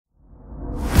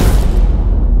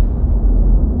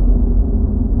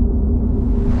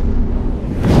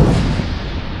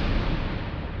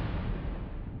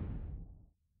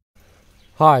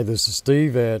Hi, this is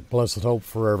Steve at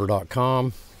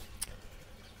blessedhopeforever.com.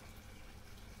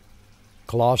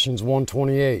 Colossians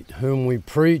 1:28, whom we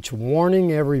preach,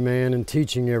 warning every man and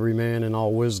teaching every man in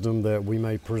all wisdom, that we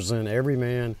may present every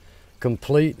man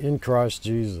complete in Christ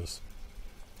Jesus.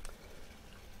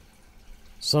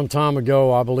 Some time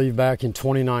ago, I believe back in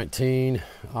 2019,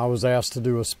 I was asked to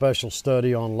do a special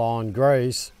study on law and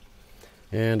grace,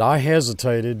 and I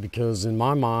hesitated because in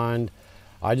my mind,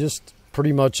 I just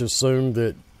pretty much assumed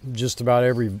that just about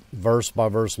every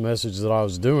verse-by-verse message that I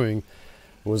was doing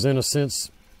was in a sense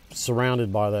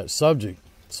surrounded by that subject.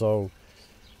 So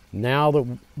now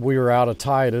that we are out of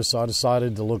Titus, I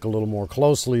decided to look a little more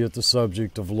closely at the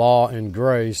subject of law and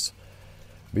grace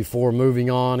before moving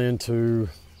on into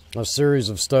a series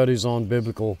of studies on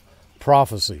biblical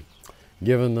prophecy,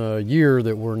 given the year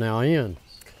that we're now in,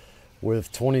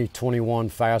 with 2021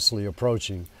 fastly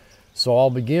approaching. So I'll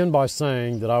begin by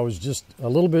saying that I was just a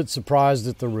little bit surprised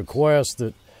at the request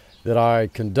that I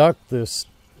conduct this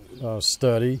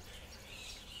study,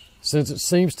 since it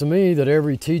seems to me that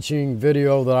every teaching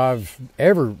video that I've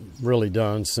ever really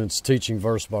done since teaching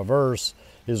verse by verse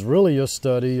is really a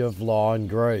study of law and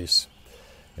grace.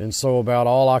 And so about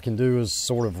all I can do is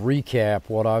sort of recap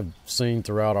what I've seen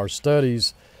throughout our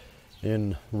studies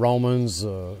in Romans,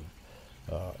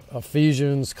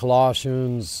 Ephesians,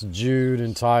 Colossians, Jude,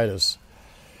 and Titus.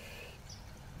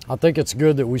 I think it's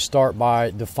good that we start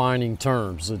by defining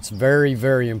terms. It's very,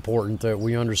 very important that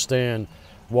we understand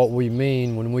what we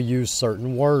mean when we use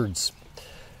certain words.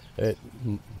 The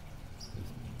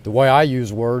way I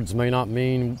use words may not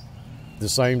mean the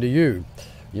same to you.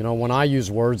 You know, when I use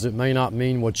words, it may not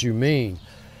mean what you mean.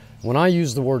 When I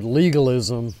use the word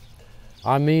legalism,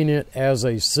 I mean it as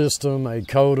a system, a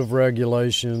code of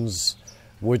regulations,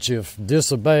 which if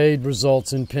disobeyed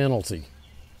results in penalty.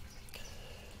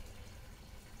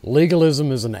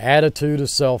 Legalism is an attitude of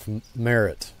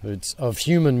self-merit. It's of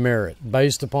human merit,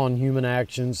 based upon human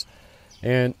actions,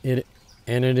 and it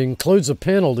includes a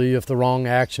penalty if the wrong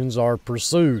actions are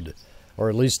pursued, or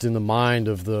at least in the mind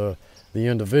of the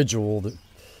individual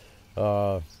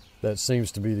that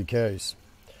seems to be the case.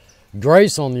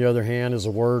 Grace, on the other hand, is a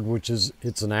word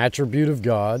it's an attribute of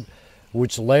God,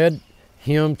 which led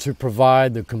Him to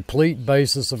provide the complete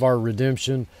basis of our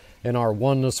redemption and our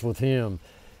oneness with Him.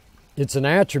 It's an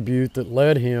attribute that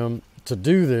led Him to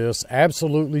do this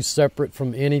absolutely separate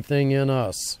from anything in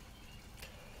us.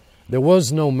 There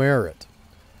was no merit.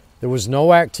 There was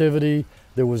no activity.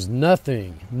 There was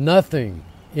nothing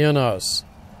in us,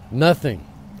 nothing,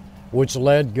 which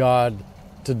led God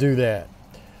to do that.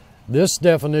 This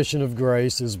definition of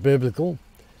grace is biblical.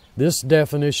 This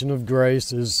definition of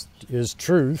grace is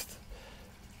truth.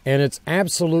 And it's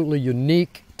absolutely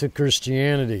unique to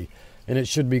Christianity, and it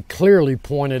should be clearly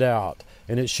pointed out,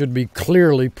 and it should be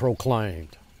clearly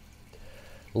proclaimed.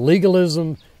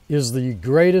 Legalism is the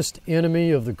greatest enemy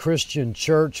of the Christian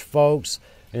church, folks,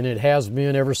 and it has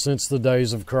been ever since the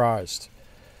days of Christ.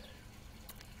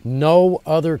 No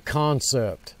other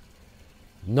concept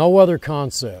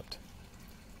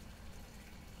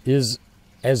is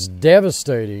as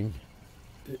devastating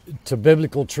to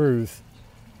biblical truth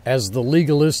as the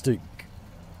legalistic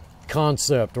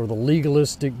concept or the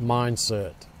legalistic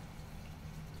mindset.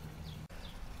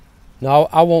 Now,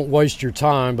 I won't waste your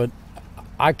time, but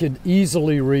I could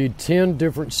easily read 10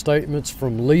 different statements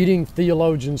from leading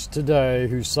theologians today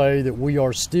who say that we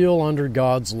are still under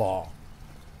God's law.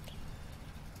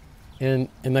 And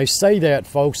they say that,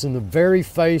 folks, in the very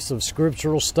face of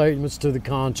scriptural statements to the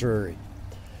contrary.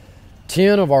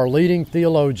 10 of our leading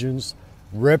theologians,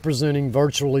 representing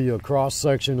virtually a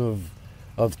cross-section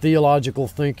of theological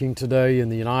thinking today in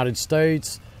the United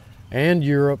States and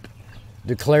Europe,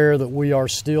 declare that we are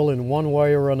still in one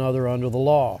way or another under the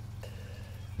law.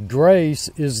 Grace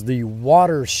is the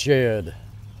watershed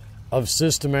of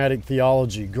systematic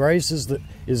theology. Grace is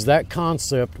that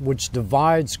concept which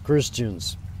divides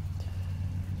Christians.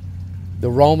 The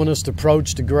Romanist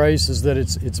approach to grace is that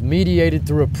it's mediated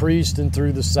through a priest and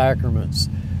through the sacraments.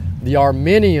 The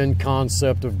Arminian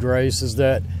concept of grace is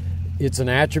that it's an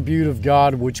attribute of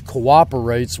God which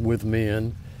cooperates with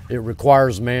men. It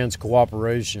requires man's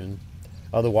cooperation.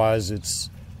 Otherwise, it's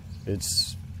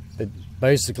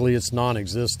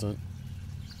non-existent.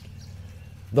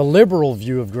 The liberal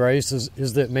view of grace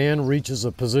is that man reaches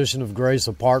a position of grace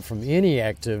apart from any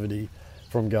activity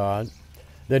from God,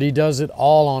 that he does it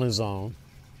all on his own.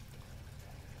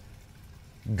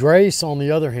 Grace, on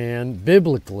the other hand,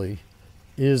 biblically,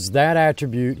 is that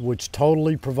attribute which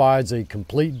totally provides a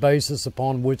complete basis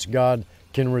upon which God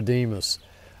can redeem us.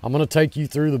 I'm going to take you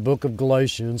through the book of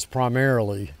Galatians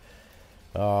primarily,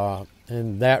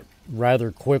 and that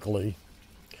rather quickly.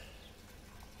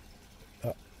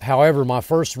 However, my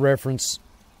first reference,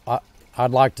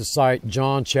 I'd like to cite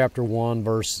John chapter 1,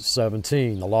 verse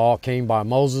 17. The law came by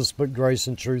Moses, but grace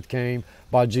and truth came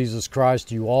by Jesus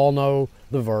Christ. You all know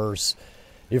the verse.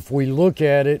 If we look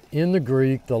at it in the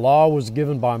Greek, the law was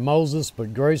given by Moses,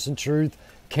 but grace and truth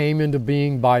came into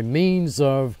being by means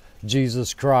of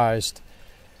Jesus Christ.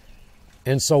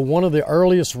 And so one of the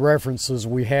earliest references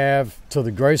we have to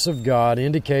the grace of God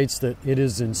indicates that it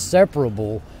is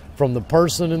inseparable from the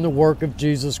person and the work of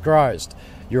Jesus Christ.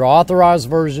 Your authorized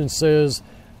version says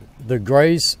the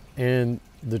grace and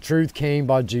the truth came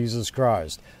by Jesus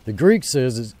Christ. The Greek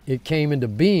says it came into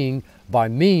being by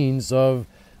means of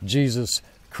Jesus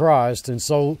Christ. And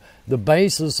so the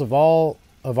basis of all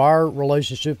of our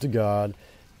relationship to God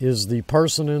is the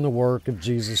person and the work of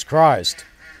Jesus Christ.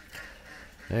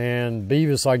 And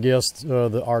Beavis, I guess,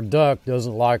 our duck,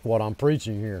 doesn't like what I'm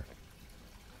preaching here.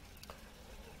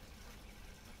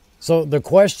 So the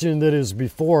question that is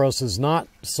before us is not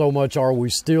so much are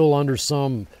we still under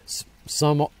some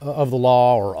of the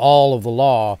law or all of the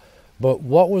law, but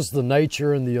what was the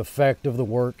nature and the effect of the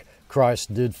work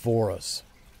Christ did for us?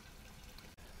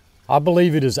 I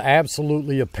believe it is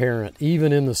absolutely apparent,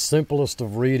 even in the simplest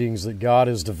of readings, that God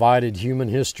has divided human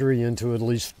history into at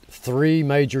least 3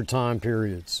 major time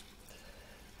periods,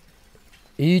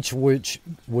 each which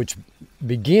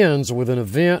begins with an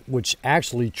event which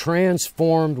actually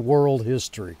transformed world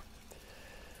history.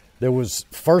 There was,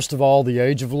 first of all, the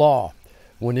age of law,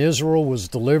 when Israel was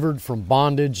delivered from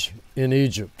bondage in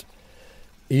Egypt.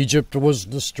 Egypt was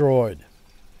destroyed.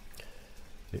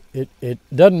 It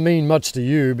doesn't mean much to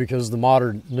you because the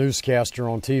modern newscaster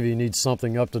on TV needs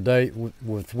something up to date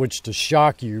with which to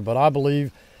shock you, but I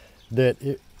believe that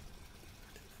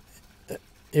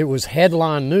it was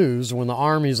headline news when the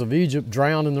armies of Egypt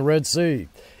drowned in the Red Sea.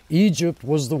 Egypt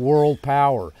was the world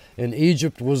power, and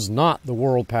Egypt was not the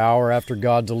world power after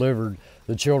God delivered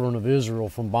the children of Israel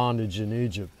from bondage in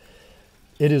Egypt.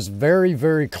 It is very,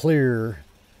 very clear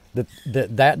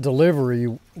that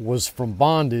delivery was from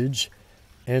bondage,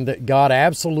 and that God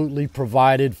absolutely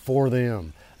provided for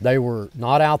them. They were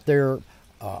not out there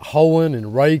hoeing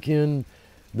and raking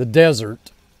the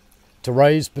desert to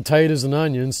raise potatoes and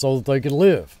onions so that they could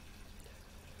live.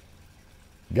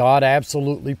 God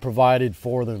absolutely provided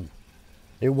for them.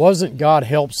 It wasn't God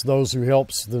helps those who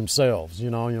helps themselves. You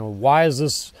know, why is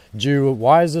this Jew,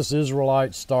 why is this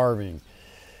Israelite starving?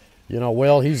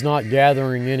 Well, he's not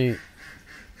gathering any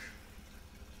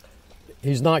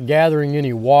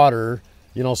water,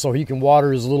 so he can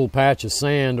water his little patch of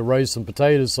sand to raise some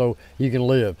potatoes so he can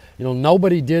live.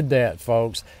 Nobody did that,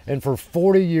 folks. And for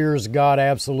 40 years, God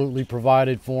absolutely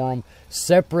provided for them,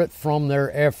 separate from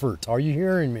their effort. Are you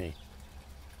hearing me?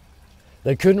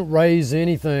 They couldn't raise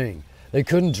anything. They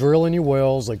couldn't drill any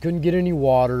wells. They couldn't get any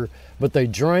water, but they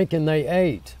drank and they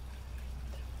ate.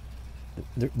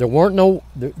 There was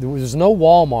no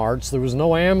Walmarts. There was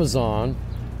no Amazon.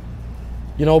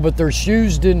 But their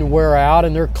shoes didn't wear out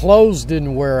and their clothes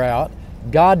didn't wear out.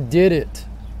 God did it.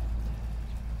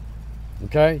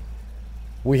 Okay?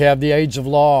 We have the age of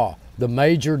law. The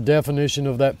major definition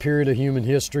of that period of human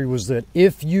history was that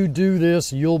if you do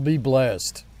this, you'll be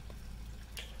blessed.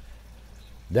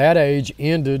 That age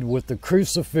ended with the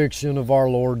crucifixion of our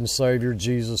Lord and Savior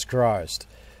Jesus Christ.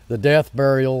 The death,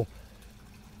 burial,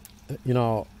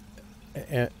 of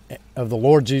the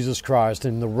Lord Jesus Christ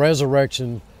and the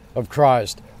resurrection of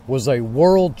Christ was a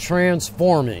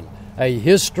world-transforming, a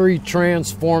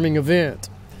history-transforming event.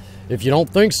 If you don't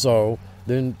think so,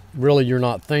 then really you're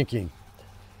not thinking.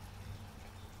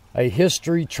 A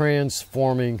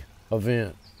history-transforming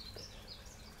event.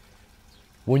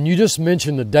 When you just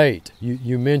mention the date,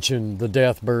 you mention the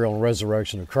death, burial, and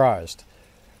resurrection of Christ.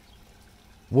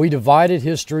 We divided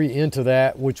history into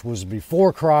that which was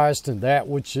before Christ and that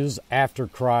which is after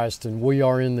Christ. And we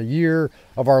are in the year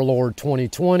of our Lord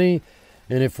 2020.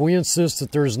 And if we insist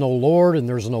that there's no Lord and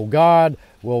there's no God,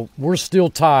 well, we're still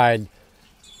tied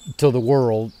to the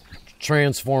world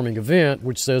transforming event,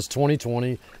 which says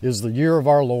 2020 is the year of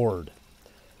our Lord.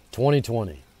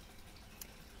 2020.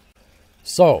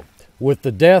 So, with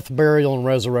the death, burial, and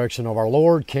resurrection of our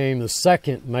Lord came the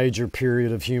second major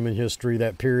period of human history,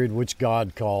 that period which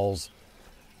God calls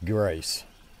grace.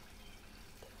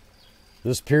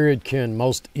 This period can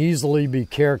most easily be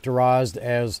characterized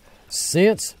as,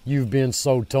 since you've been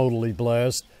so totally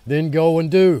blessed, then go and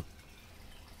do.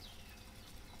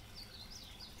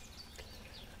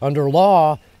 Under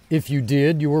law, if you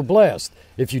did, you were blessed.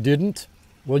 If you didn't,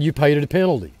 well, you paid a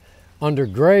penalty. Under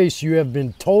grace, you have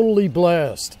been totally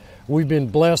blessed. We've been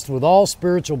blessed with all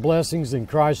spiritual blessings in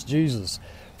Christ Jesus.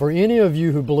 For any of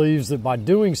you who believes that by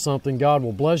doing something God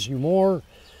will bless you more,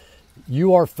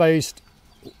 you are faced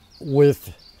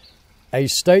with a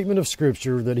statement of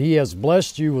Scripture that He has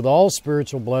blessed you with all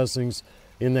spiritual blessings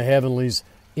in the heavenlies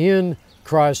in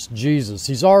Christ Jesus.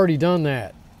 He's already done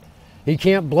that. He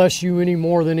can't bless you any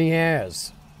more than He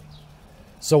has.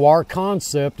 So our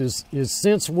concept is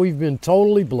since we've been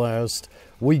totally blessed,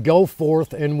 we go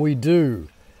forth and we do.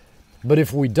 But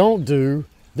if we don't do,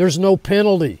 there's no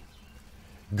penalty.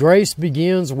 Grace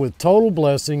begins with total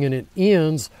blessing and it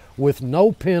ends with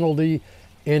no penalty,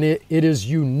 and it is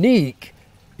unique.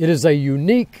 It is a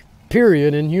unique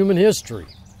period in human history.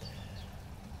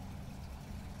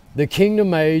 The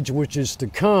kingdom age which is to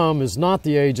come is not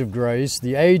the age of grace,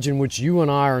 the age in which you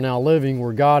and I are now living,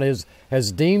 where God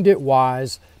has deemed it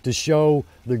wise to show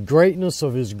the greatness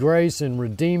of His grace in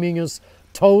redeeming us,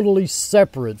 totally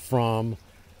separate from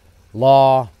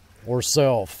law or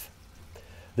self.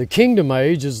 The kingdom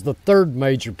age is the third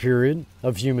major period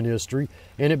of human history,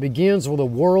 and it begins with a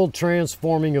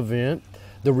world-transforming event,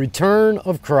 the return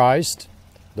of Christ,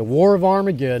 the War of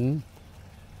Armageddon,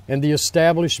 and the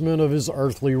establishment of His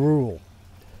earthly rule.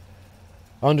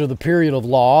 Under the period of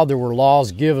law, there were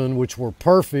laws given which were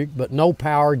perfect, but no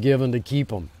power given to keep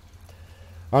them.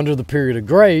 Under the period of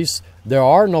grace, there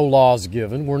are no laws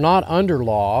given. We're not under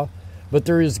law, but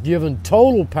there is given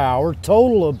total power,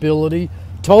 total ability,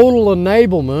 total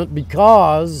enablement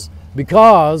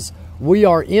because we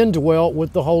are indwelt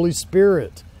with the Holy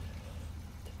Spirit.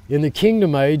 In the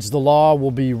kingdom age, the law will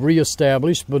be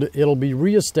reestablished, but it'll be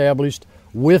reestablished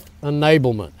with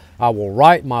enablement. I will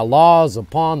write my laws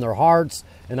upon their hearts,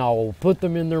 and I will put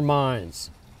them in their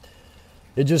minds.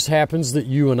 It just happens that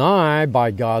you and I, by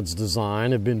God's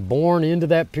design, have been born into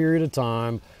that period of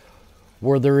time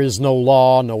where there is no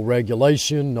law, no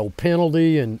regulation, no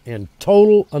penalty, and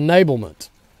total enablement.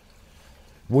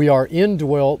 We are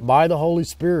indwelt by the Holy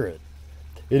Spirit.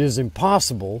 It is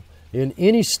impossible in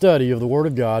any study of the Word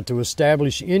of God to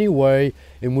establish any way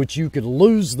in which you could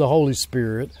lose the Holy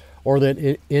Spirit, or that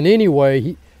in any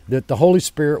way that the Holy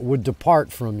Spirit would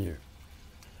depart from you.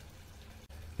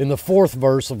 In the 4th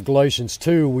verse of Galatians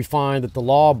 2, we find that the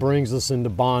law brings us into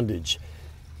bondage.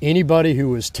 Anybody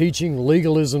who is teaching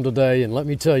legalism today, and let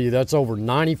me tell you, that's over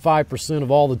 95%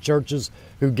 of all the churches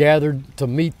who gathered to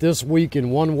meet this week in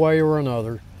one way or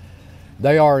another,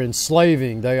 they are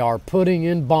enslaving, they are putting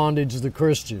in bondage the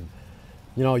Christian.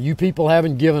 You know, you people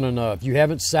haven't given enough, you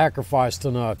haven't sacrificed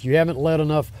enough, you haven't led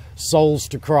enough souls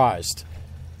to Christ.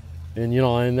 And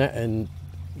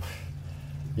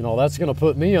that's going to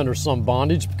put me under some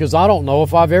bondage, because I don't know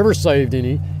if I've ever saved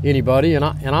anybody, and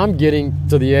I'm getting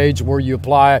to the age where you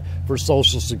apply for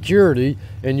Social Security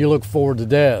and you look forward to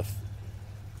death,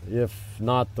 if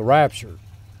not the rapture.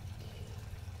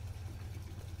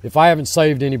 If I haven't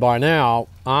saved anybody now,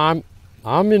 I'm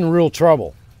in real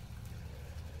trouble.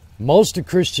 Most of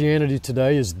Christianity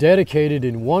today is dedicated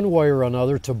in one way or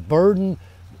another to burden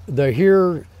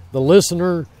the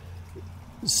listener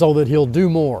so that he'll do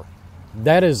more.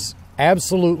 That is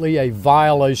absolutely a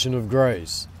violation of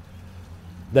grace.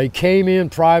 They came in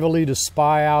privately to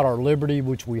spy out our liberty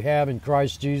which we have in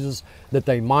Christ Jesus, that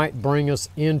they might bring us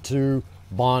into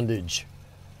bondage.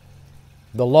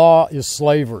 The law is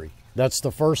slavery. That's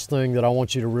the first thing that I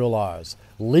want you to realize.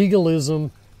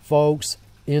 Legalism, folks,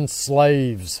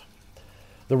 enslaves.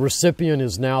 The recipient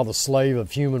is now the slave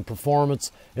of human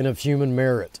performance and of human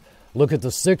merit. Look at the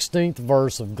 16th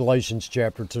verse of Galatians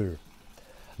chapter 2.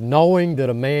 Knowing that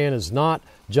a man is not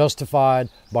justified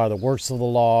by the works of the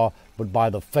law, but by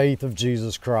the faith of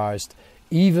Jesus Christ.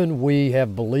 Even we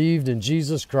have believed in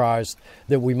Jesus Christ,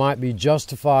 that we might be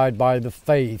justified by the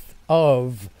faith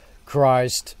of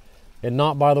Christ, and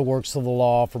not by the works of the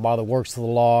law, for by the works of the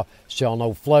law shall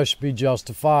no flesh be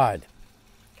justified.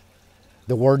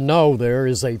 The word know there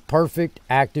is a perfect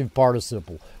active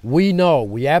participle. We know,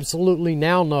 we absolutely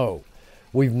now know.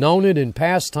 We've known it in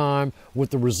past time, with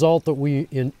the result that we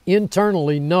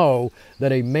internally know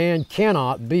that a man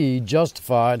cannot be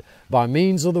justified by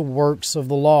means of the works of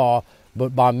the law,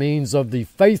 but by means of the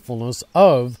faithfulness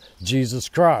of Jesus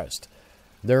Christ.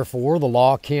 Therefore, the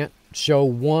law can't show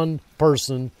one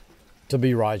person to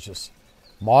be righteous.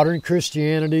 Modern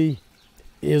Christianity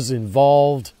is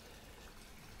involved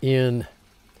in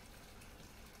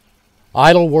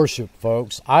idol worship,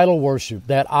 folks. Idol worship.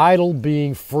 That idol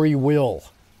being free will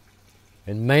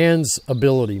and man's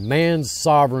ability, man's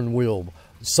sovereign will,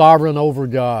 sovereign over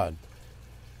God.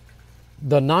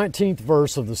 The 19th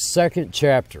verse of the 2nd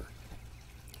chapter.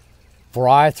 For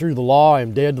I through the law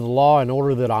am dead to the law, in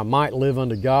order that I might live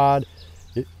unto God.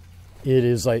 It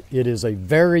is a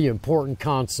very important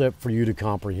concept for you to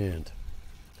comprehend.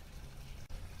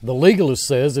 The legalist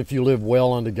says if you live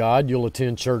well unto God, you'll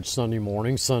attend church Sunday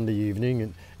morning, Sunday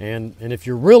evening, and if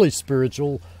you're really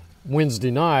spiritual,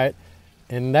 Wednesday night.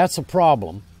 And that's a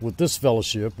problem with this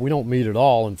fellowship. We don't meet at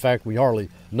all. In fact, we hardly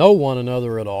know one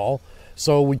another at all.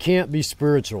 So we can't be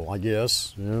spiritual, I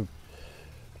guess,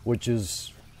 which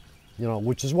is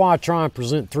why I try and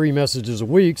present 3 messages a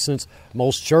week, since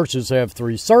most churches have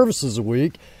 3 services a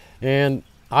week. And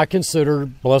I consider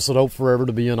Blessed Hope Forever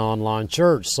to be an online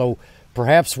church. So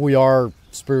perhaps we are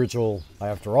spiritual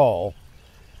after all.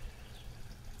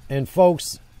 And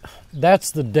folks,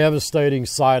 that's the devastating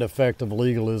side effect of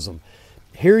legalism.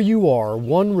 Here you are,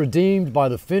 one redeemed by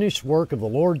the finished work of the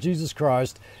Lord Jesus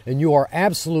Christ, and you are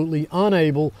absolutely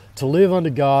unable to live unto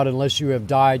God unless you have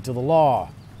died to the law.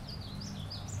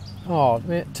 Oh,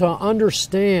 man, to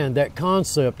understand that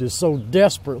concept is so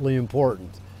desperately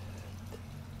important.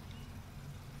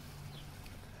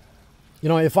 You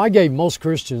know, if I gave most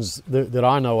Christians that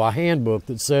I know a handbook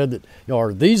that said that,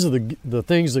 these are the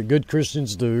things that good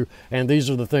Christians do, and these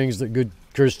are the things that good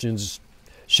Christians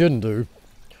shouldn't do,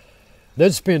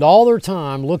 they'd spend all their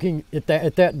time looking at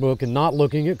that book and not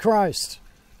looking at Christ.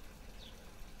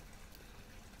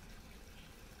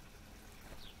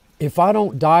 If I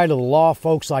don't die to the law,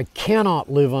 folks, I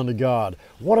cannot live unto God.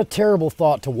 What a terrible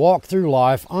thought to walk through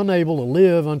life unable to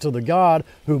live unto the God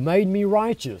who made me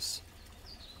righteous.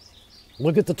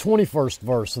 Look at the 21st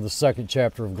verse of the 2nd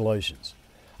chapter of Galatians.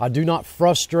 I do not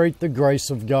frustrate the grace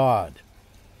of God.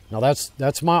 Now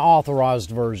that's my authorized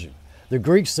version. The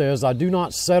Greek says, I do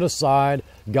not set aside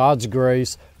God's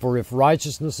grace, for if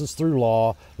righteousness is through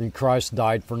law, then Christ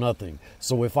died for nothing.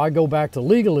 So if I go back to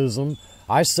legalism,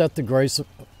 I set the grace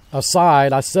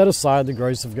aside, I set aside the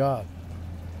grace of God.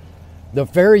 The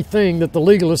very thing that the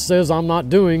legalist says I'm not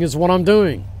doing is what I'm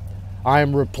doing. I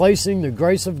am replacing the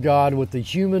grace of God with the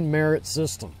human merit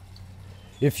system.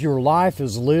 If your life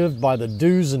is lived by the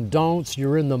do's and don'ts,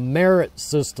 you're in the merit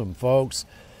system, folks.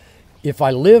 If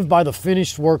I live by the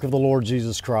finished work of the Lord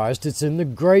Jesus Christ, it's in the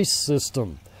grace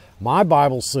system. My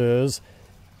Bible says,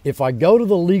 if I go to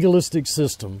the legalistic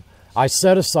system, I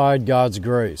set aside God's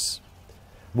grace.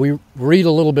 We read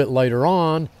a little bit later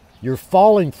on, you're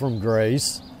falling from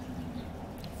grace.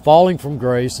 Falling from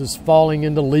grace is falling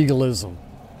into legalism.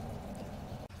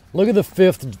 Look at the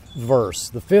 5th verse,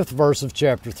 the 5th verse of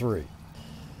chapter 3.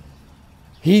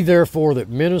 He therefore that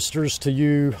ministers to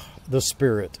you the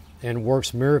Spirit and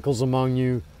works miracles among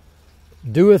you,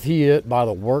 doeth he it by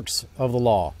the works of the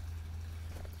law?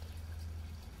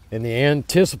 And the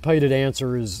anticipated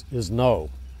answer is no.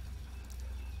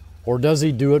 Or does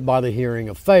he do it by the hearing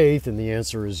of faith? And the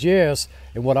answer is yes.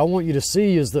 And what I want you to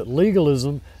see is that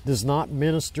legalism does not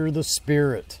minister the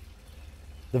Spirit.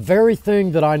 The very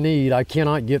thing that I need, I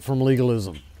cannot get from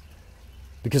legalism,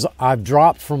 because I've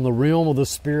dropped from the realm of the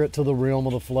Spirit to the realm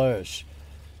of the flesh.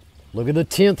 Look at the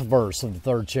 10th verse of the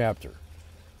 3rd chapter.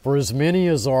 For as many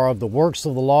as are of the works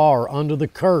of the law are under the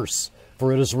curse,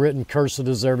 for it is written, Cursed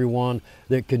is everyone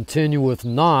that continueth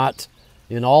not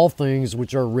in all things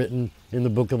which are written in the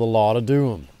book of the law to do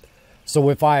them. So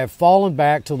if I have fallen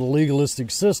back to the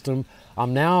legalistic system,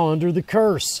 I'm now under the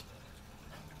curse.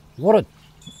 What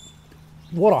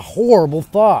a horrible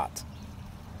thought.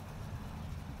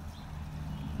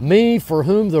 Me, for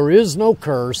whom there is no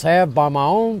curse, have by my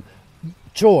own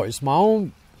choice, my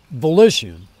own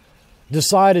volition,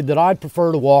 decided that I'd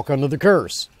prefer to walk under the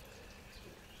curse.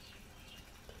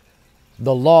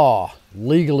 The law,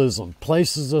 legalism,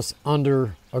 places us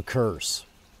under a curse.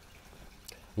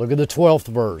 Look at the 12th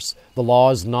verse. The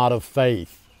law is not of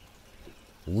faith.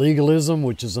 Legalism,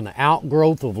 which is an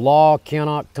outgrowth of law,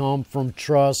 cannot come from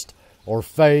trust or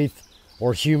faith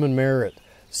or human merit.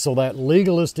 So that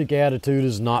legalistic attitude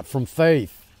is not from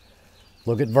faith.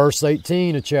 Look at verse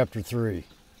 18 of chapter 3.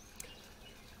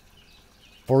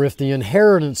 For if the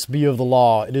inheritance be of the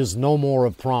law, it is no more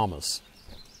of promise.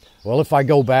 Well, if I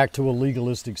go back to a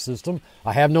legalistic system,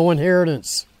 I have no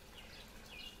inheritance.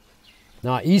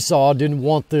 Now, Esau didn't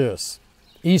want this.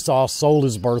 Esau sold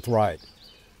his birthright.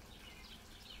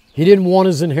 He didn't want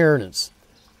his inheritance.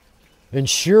 And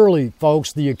surely,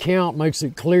 folks, the account makes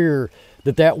it clear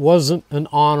that that wasn't an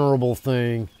honorable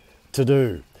thing to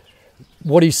do.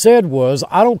 What he said was,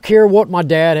 I don't care what my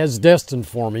dad has destined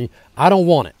for me, I don't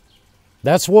want it.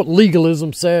 That's what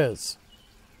legalism says.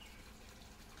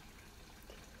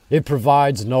 It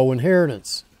provides no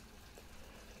inheritance.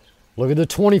 Look at the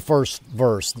 21st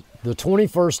verse. The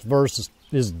 21st verse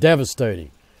is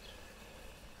devastating.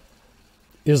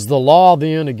 Is the law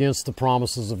then against the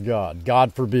promises of God?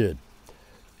 God forbid.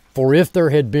 For if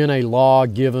there had been a law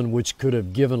given which could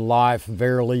have given life,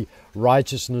 verily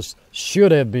righteousness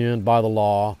should have been by the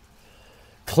law.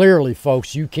 Clearly,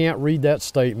 folks, you can't read that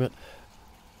statement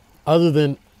other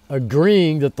than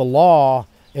agreeing that the law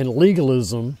and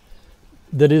legalism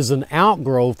that is an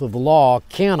outgrowth of the law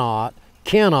cannot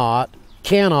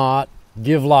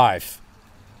give life.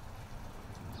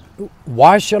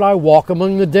 Why should I walk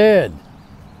among the dead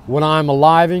when I'm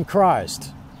alive in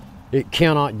Christ? It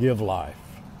cannot give life.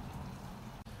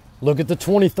 Look at the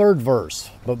 23rd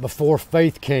verse. But before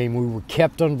faith came, we were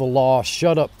kept under the law,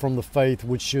 shut up from the faith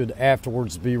which should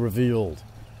afterwards be revealed.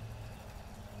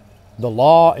 The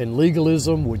law and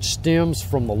legalism which stems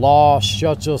from the law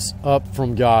shuts us up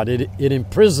from God. It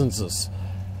imprisons us.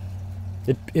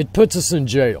 It puts us in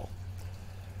jail.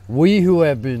 We who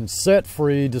have been set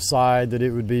free decide that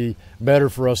it would be better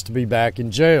for us to be back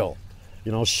in jail.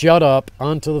 Shut up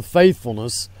unto the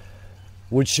faithfulness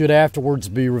which should afterwards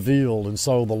be revealed. And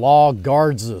so the law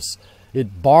guards us.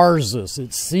 It bars us.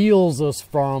 It seals us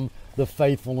from the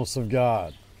faithfulness of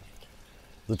God.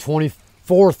 The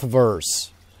 24th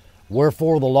verse.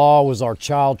 Wherefore the law was our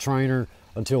child trainer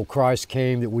until Christ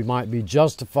came, that we might be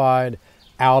justified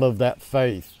out of that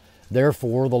faith.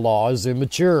 Therefore the law is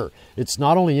immature. It's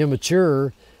not only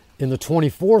immature in the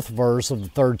 24th verse of the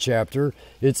 3rd chapter,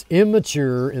 it's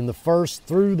immature in the 1st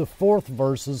through the 4th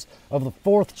verses of the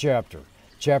 4th chapter.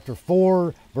 Chapter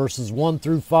 4, verses 1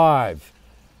 through 5.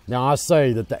 Now I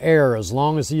say that the heir, as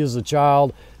long as he is a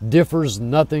child, differs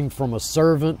nothing from a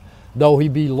servant, though he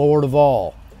be Lord of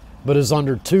all, but is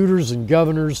under tutors and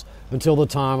governors until the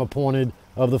time appointed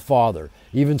of the Father.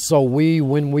 Even so we,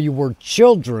 when we were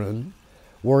children,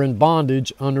 were in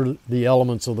bondage under the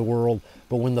elements of the world.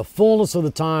 But when the fullness of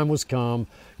the time was come,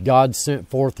 God sent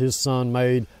forth His Son,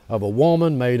 made of a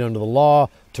woman, made under the law,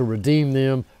 to redeem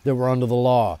them that were under the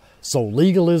law. So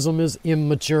legalism is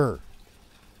immature.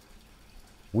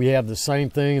 We have the same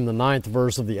thing in the 9th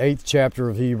verse of the 8th chapter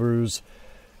of Hebrews.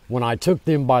 When I took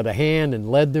them by the hand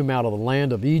and led them out of the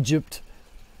land of Egypt.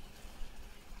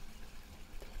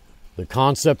 The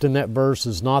concept in that verse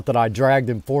is not that I dragged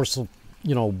them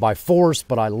by force,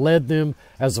 but I led them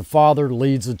as a father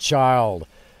leads a child.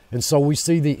 And so we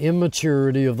see the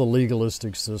immaturity of the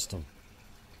legalistic system.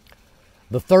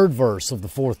 The 3rd verse of the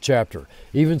 4th chapter.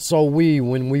 Even so we,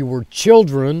 when we were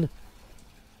children,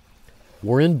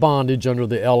 were in bondage under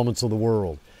the elements of the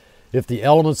world. If the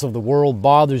elements of the world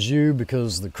bothers you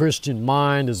because the Christian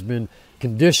mind has been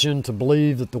conditioned to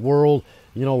believe that the world,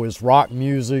 is rock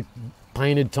music,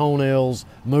 painted toenails,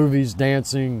 movies,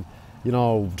 dancing,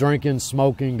 drinking,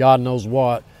 smoking, God knows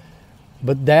what.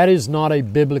 But that is not a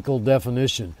biblical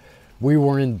definition. We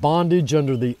were in bondage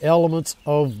under the elements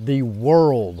of the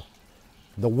world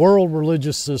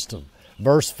religious system.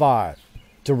 Verse 5,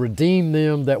 to redeem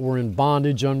them that were in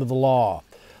bondage under the law.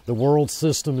 The world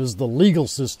system is the legal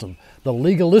system, the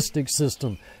legalistic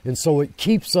system, and so it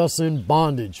keeps us in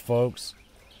bondage, folks.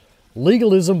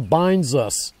 Legalism binds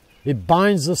us. It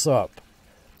binds us up.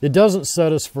 It doesn't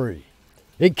set us free.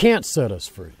 It can't set us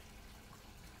free.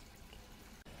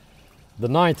 The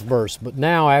 9th verse, but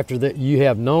now after that you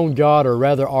have known God, or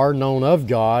rather are known of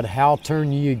God, how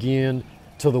turn ye again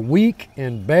to the weak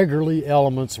and beggarly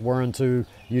elements whereunto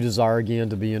you desire again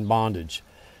to be in bondage.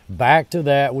 Back to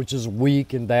that which is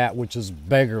weak and that which is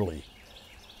beggarly.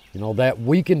 That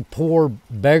weak and poor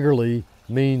beggarly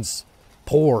means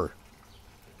poor.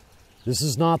 This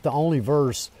is not the only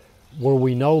verse where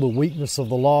we know the weakness of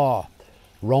the law.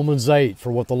 Romans 8, for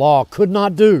what the law could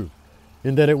not do,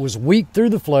 in that it was weak through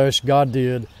the flesh, God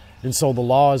did, and so the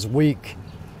law is weak.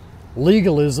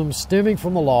 Legalism stemming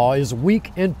from the law is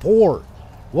weak and poor.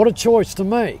 What a choice to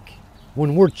make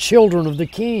when we're children of the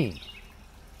King.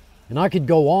 And I could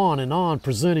go on and on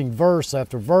presenting verse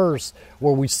after verse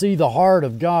where we see the heart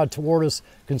of God toward us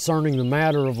concerning the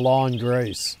matter of law and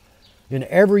grace. In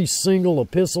every single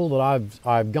epistle that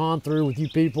I've gone through with you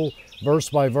people, verse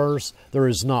by verse, there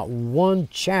is not one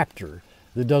chapter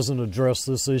that doesn't address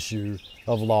this issue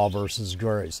of law versus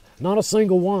grace. Not a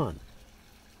single one.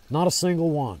 Not a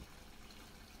single one.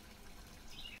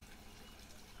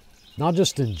 Not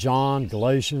just in John,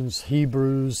 Galatians,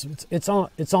 Hebrews. It's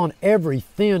on every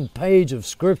thin page of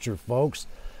Scripture, folks.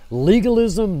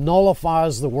 Legalism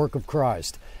nullifies the work of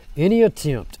Christ. Any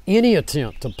attempt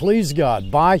to please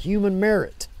God by human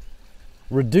merit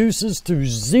reduces to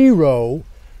zero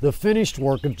the finished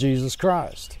work of Jesus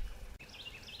Christ.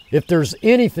 If there's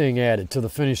anything added to the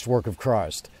finished work of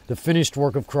Christ, the finished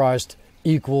work of Christ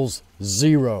equals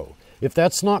zero. If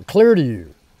that's not clear to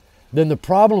you, then the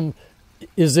problem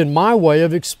is in my way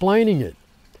of explaining it,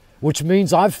 which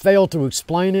means I've failed to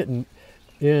explain it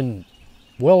in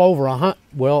well over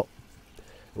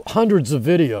hundreds of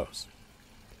videos.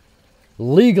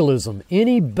 legalism,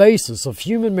 any basis of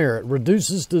human merit,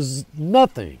 reduces to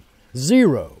nothing,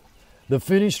 zero, the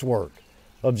finished work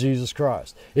of Jesus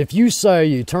Christ. If you say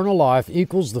eternal life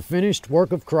equals the finished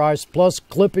work of Christ plus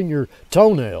clipping your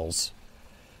toenails,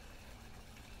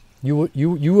 you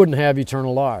wouldn't have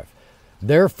eternal life.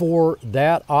 Therefore,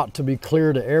 that ought to be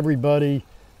clear to everybody.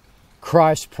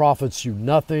 Christ profits you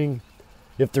nothing.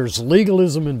 If there's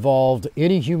legalism involved,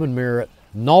 any human merit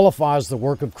nullifies the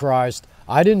work of Christ.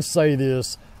 I didn't say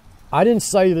this. I didn't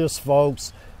say this,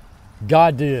 folks.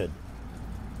 God did.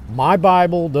 My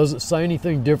Bible doesn't say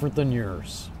anything different than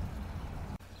yours.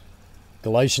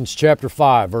 Galatians chapter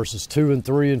 5, verses 2 and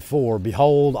 3 and 4.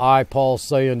 Behold, I, Paul,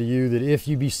 say unto you that if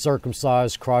you be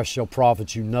circumcised, Christ shall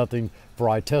profit you nothing. For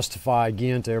I testify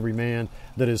again to every man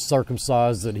that is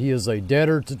circumcised that he is a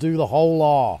debtor to do the whole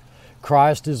law.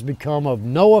 Christ is become of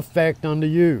no effect unto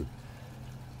you.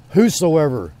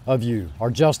 Whosoever of you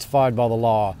are justified by the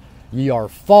law, ye are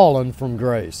fallen from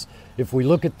grace. If we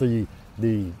look at the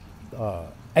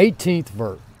 18th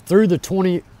verse through the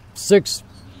 26th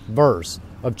verse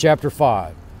of chapter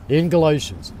 5 in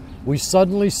Galatians, we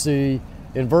suddenly see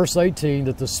in verse 18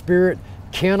 that the Spirit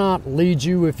cannot lead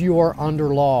you if you are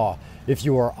under law. If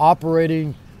you are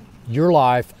operating your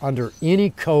life under any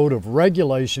code of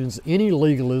regulations, any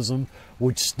legalism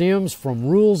which stems from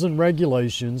rules and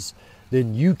regulations,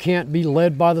 then you can't be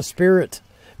led by the Spirit,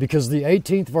 because the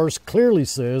 18th verse clearly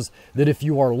says that if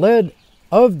you are led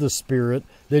of the Spirit,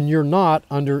 then you're not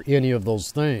under any of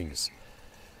those things.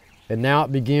 And now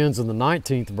it begins in the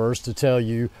 19th verse to tell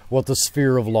you what the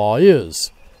sphere of law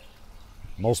is.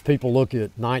 Most people look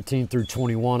at 19 through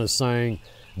 21 as saying,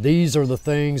 these are the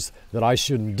things that I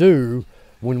shouldn't do,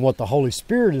 when what the Holy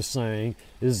Spirit is saying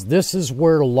is this is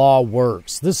where law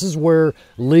works. This is where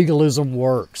legalism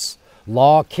works.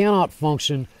 Law cannot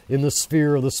function in the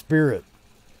sphere of the Spirit.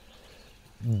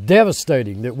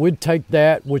 Devastating that we'd take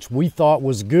that which we thought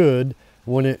was good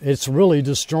when it's really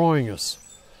destroying us.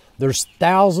 There's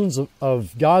thousands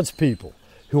of God's people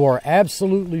who are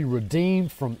absolutely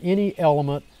redeemed from any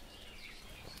element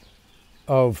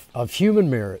of human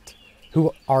merit,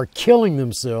 who are killing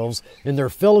themselves in their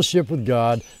fellowship with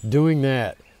God, doing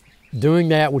that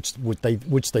which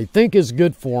they think is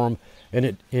good for them, and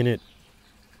it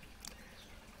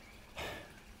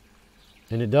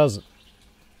doesn't.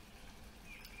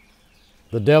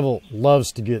 The devil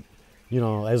loves to get,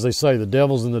 as they say, the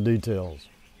devil's in the details.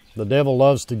 The devil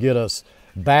loves to get us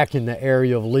back in the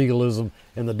area of legalism,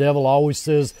 and the devil always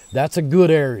says that's a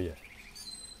good area.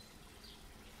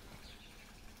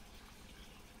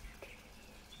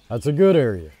 That's a good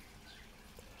area.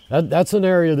 That's an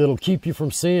area that'll keep you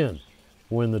from sin,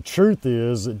 when the truth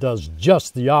is it does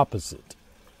just the opposite.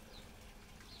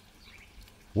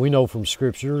 We know from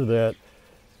Scripture that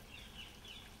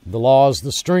the law is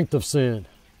the strength of sin.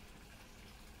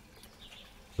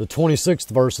 The 26th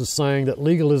verse is saying that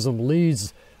legalism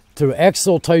leads to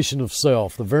exaltation of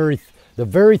self. The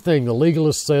very thing the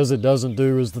legalist says it doesn't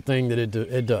do is the thing that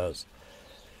it does.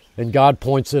 And God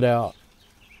points it out.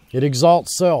 It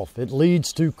exalts self. It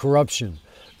leads to corruption.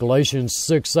 Galatians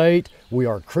 6:8, we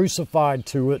are crucified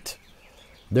to it.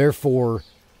 Therefore,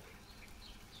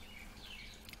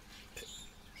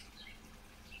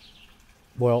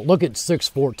 look at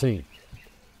 6:14.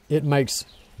 It makes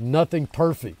nothing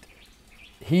perfect.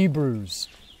 Hebrews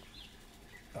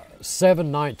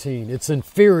 7:19, it's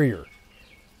inferior.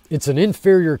 It's an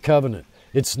inferior covenant.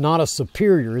 It's not a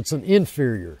superior, it's an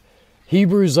inferior.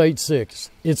 Hebrews 8:6,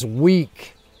 it's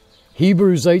weak.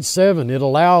 Hebrews 8:7, it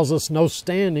allows us no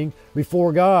standing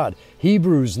before God.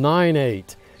 Hebrews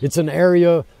 9:8, it's an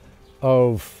area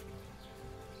of,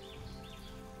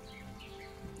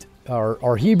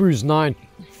 or Hebrews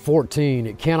 9:14,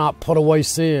 it cannot put away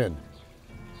sin.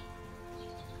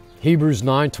 Hebrews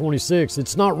 9:26,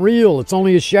 it's not real, it's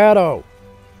only a shadow.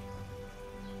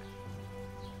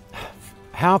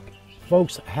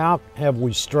 Folks, how have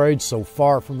we strayed so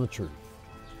far from the truth?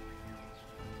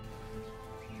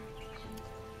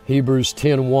 Hebrews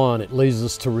 10:1, it leads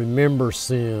us to remember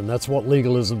sin. That's what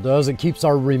legalism does. It keeps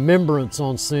our remembrance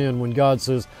on sin when God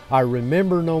says, I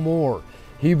remember no more.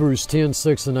 Hebrews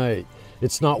 10:6 and 8,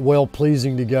 it's not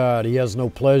well-pleasing to God. He has no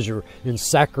pleasure in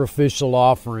sacrificial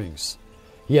offerings.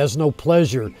 He has no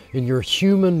pleasure in your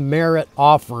human merit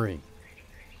offering.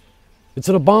 It's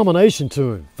an abomination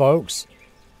to Him, folks,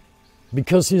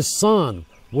 because His Son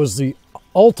was the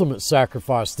ultimate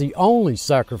sacrifice, the only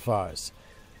sacrifice.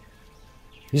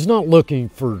 He's not looking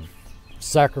for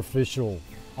sacrificial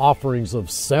offerings of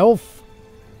self.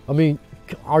 I mean,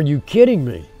 are you kidding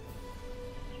me?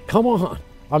 Come on.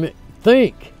 I mean,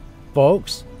 think,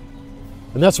 folks.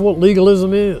 And that's what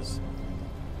legalism is.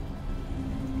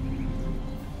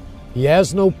 He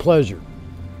has no pleasure.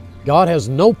 God has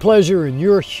no pleasure in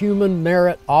your human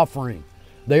merit offering.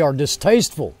 They are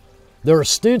distasteful. They're a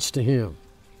stench to Him.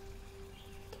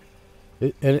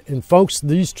 And folks,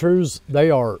 these truths,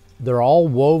 they're all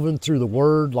woven through the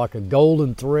Word like a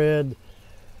golden thread.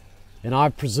 And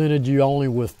I've presented you only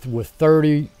with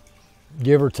 30,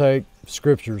 give or take,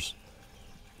 scriptures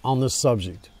on this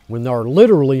subject, when there are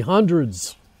literally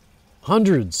hundreds.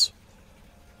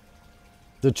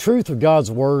 The truth of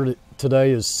God's Word today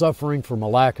is suffering from a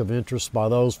lack of interest by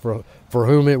those for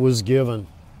whom it was given.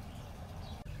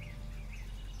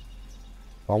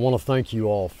 I want to thank you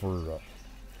all for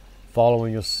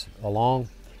following us along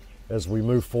as we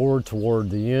move forward toward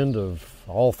the end of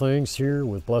all things here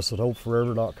with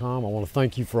BlessedHopeForever.com. I want to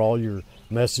thank you for all your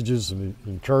messages and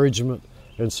encouragement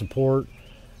and support.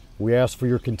 We ask for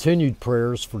your continued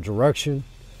prayers for direction.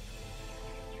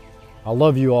 I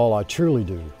love you all, I truly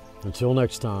do. Until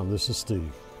next time, this is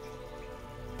Steve.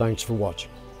 Thanks for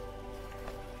watching.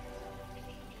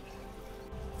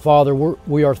 Father,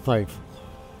 we are thankful,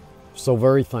 so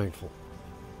very thankful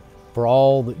for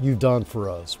all that you've done for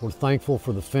us. We're thankful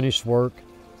for the finished work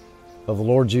of the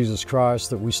Lord Jesus Christ,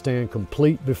 that we stand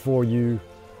complete before you,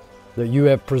 that you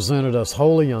have presented us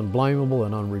holy, unblameable,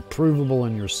 and unreprovable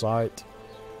in your sight,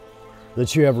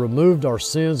 that you have removed our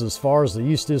sins as far as the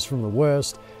east is from the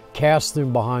west, cast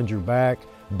them behind your back,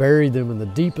 buried them in the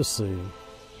deepest sea,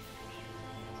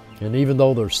 and even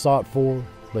though they're sought for,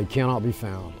 they cannot be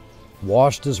found,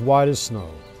 washed as white as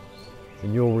snow,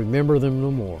 and you'll remember them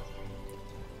no more.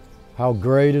 How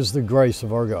great is the grace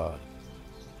of our God.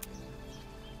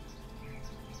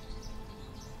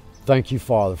 Thank you,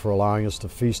 Father, for allowing us to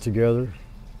feast together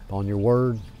on your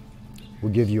word.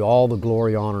 We give you all the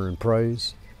glory, honor, and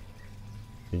praise.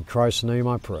 In Christ's name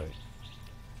I pray.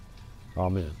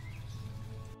 Amen.